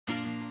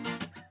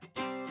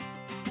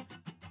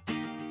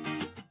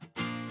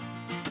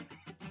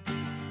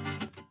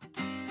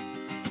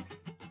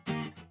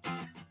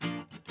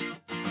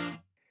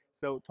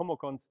So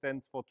TOMOCON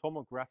stands for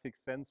Tomographic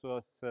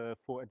Sensors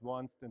for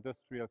Advanced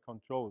Industrial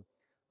Control.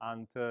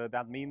 And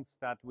that means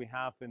that we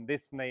have in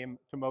this name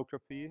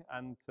tomography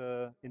and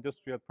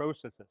industrial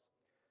processes.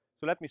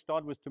 So let me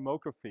start with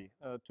tomography.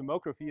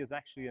 Tomography is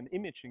actually an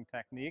imaging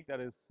technique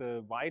that is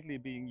widely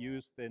being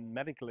used in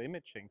medical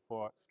imaging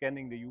for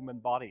scanning the human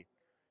body.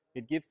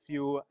 It gives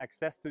you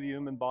access to the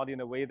human body in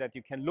a way that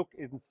you can look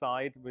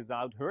inside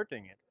without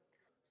hurting it.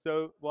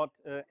 So what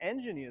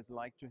engineers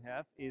like to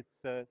have is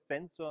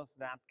sensors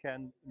that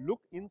can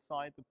look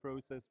inside the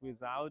process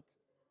without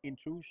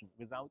intrusion,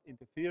 without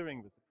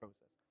interfering with the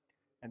process.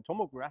 And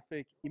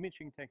tomographic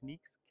imaging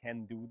techniques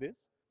can do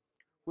this.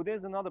 But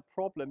there's another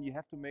problem: you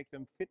have to make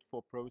them fit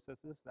for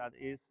processes. That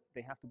is,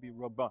 they have to be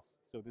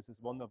robust. So this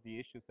is one of the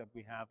issues that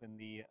we have in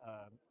the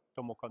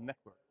TOMOCON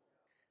network.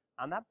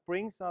 And that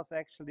brings us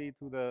actually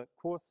to the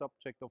core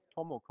subject of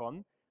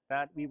TOMOCON,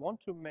 that we want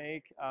to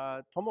make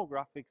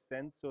tomographic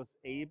sensors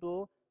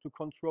able to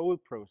control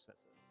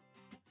processes.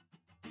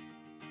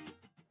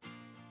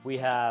 We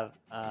have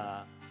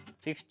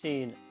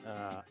 15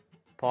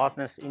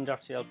 partners,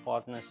 industrial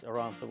partners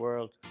around the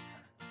world.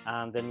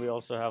 And then we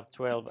also have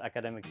 12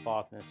 academic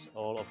partners,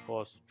 all of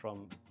course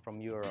from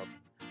Europe.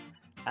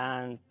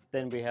 And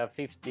then we have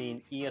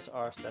 15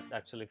 ESRs that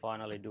actually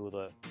finally do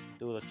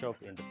the job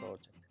in the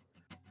project.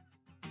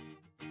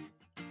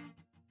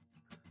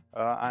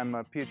 I'm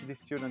a PhD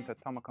student at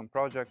TOMOCON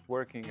project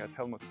working at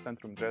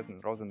Helmholtz-Zentrum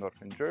Dresden-Rosendorf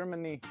in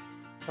Germany.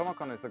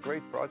 TOMOCON is a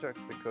great project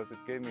because it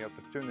gave me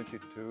opportunity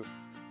to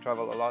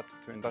travel a lot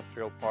to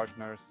industrial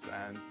partners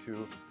and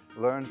to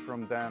learn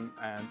from them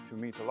and to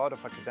meet a lot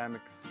of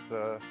academics,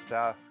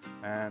 staff,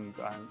 and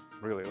I'm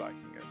really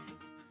liking it.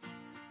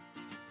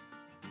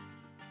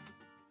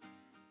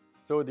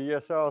 So the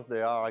ESRs,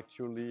 they are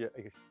actually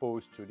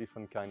exposed to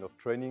different kind of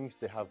trainings.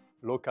 They have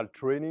local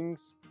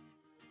trainings.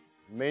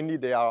 Mainly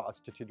they are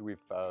associated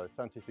with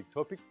scientific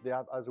topics. They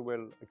have as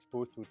well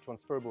exposed to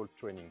transferable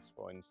trainings,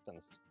 for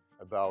instance,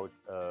 about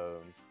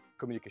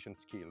communication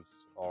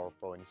skills, or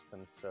for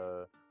instance,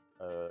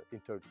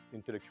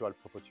 intellectual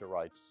property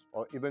rights,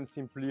 or even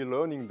simply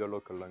learning the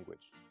local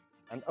language.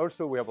 And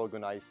also we have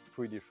organized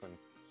 3 different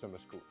summer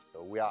schools.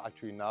 So we are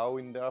actually now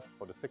in Delft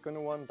for the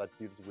second one that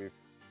deals with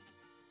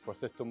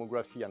process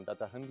tomography and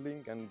data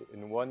handling, and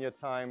in 1 year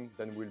time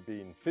then we'll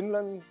be in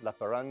Finland,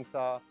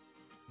 Lappeenranta,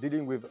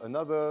 dealing with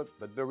another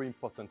but very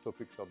important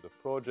topics of the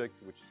project,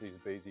 which is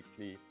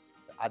basically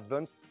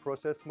advanced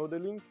process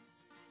modeling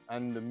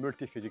and the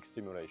multi-physics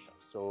simulation.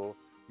 So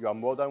you are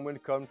more than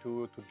welcome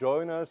to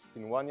join us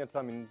in 1 year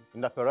time in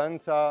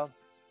Lappeenranta.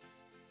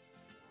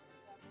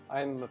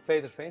 I'm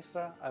Peter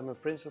Veenstra. I'm a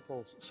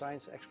principal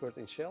science expert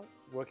in Shell,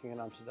 working in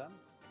Amsterdam.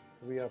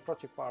 We are a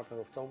project partner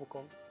of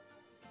TOMOCON,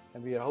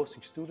 and we are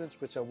hosting students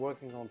which are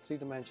working on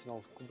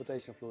 3-dimensional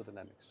computational fluid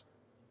dynamics.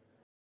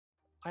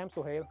 I am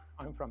Sohail.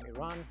 I'm from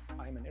Iran.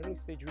 I'm an early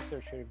stage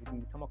researcher within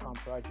the TOMOCON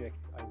project.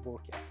 I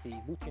work at the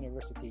Lund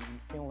University in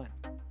Finland.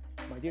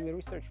 My daily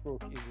research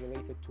work is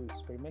related to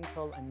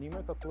experimental and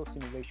numerical flow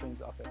simulations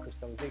of a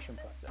crystallization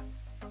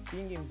process.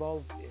 Being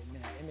involved in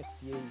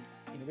MSCA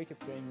Innovative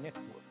Training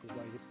Network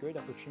provides a great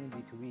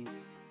opportunity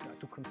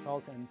to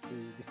consult and to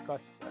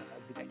discuss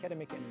with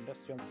academic and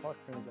industrial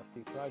partners of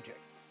the project.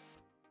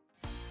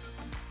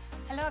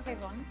 Hello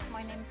everyone,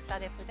 my name is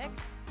Claudia Pudek.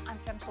 I'm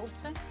from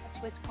Sulze, a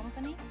Swiss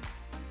company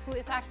who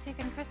is active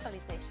in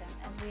crystallization,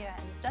 and we are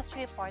an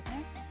industrial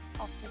partner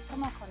of the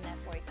TOMOCON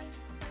network.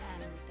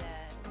 And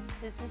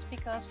this is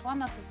because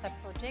one of the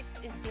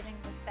sub-projects is dealing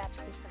with batch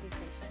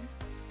crystallization.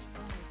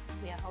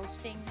 And we are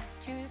hosting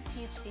 2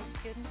 PhD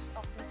students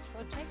of this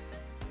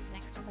project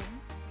next spring,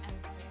 and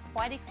we're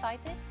quite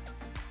excited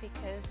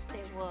because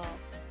they will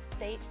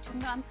stay 2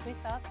 months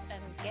with us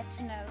and get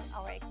to know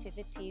our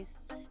activities,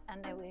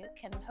 and that we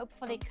can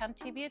hopefully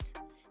contribute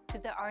to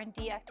the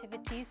R&D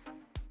activities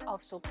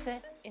of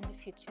Sulze in the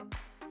future.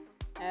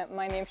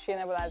 My name is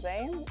Shina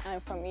Belazayan. I'm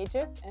from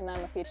Egypt, and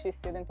I'm a PhD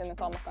student in the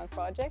TOMOCON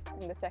project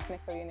in the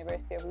Technical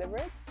University of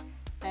Liberec.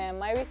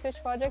 My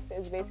research project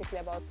is basically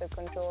about the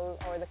control,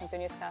 or the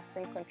continuous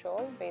casting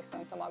control, based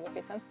on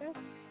tomography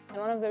sensors. And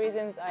one of the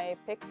reasons I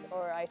picked,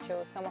 or I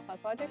chose TOMOCON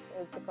project,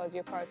 is because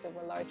you're part of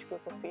a large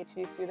group of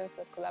PhD students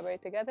that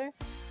collaborate together.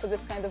 So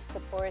this kind of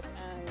support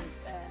and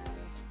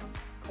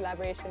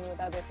collaboration with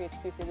other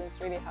PhD students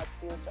really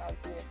helps you throughout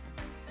the years.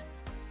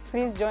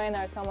 Please join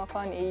our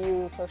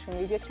TomoconEU social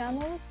media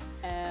channels.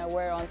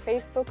 We're on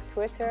Facebook,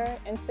 Twitter,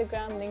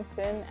 Instagram,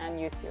 LinkedIn, and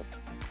YouTube.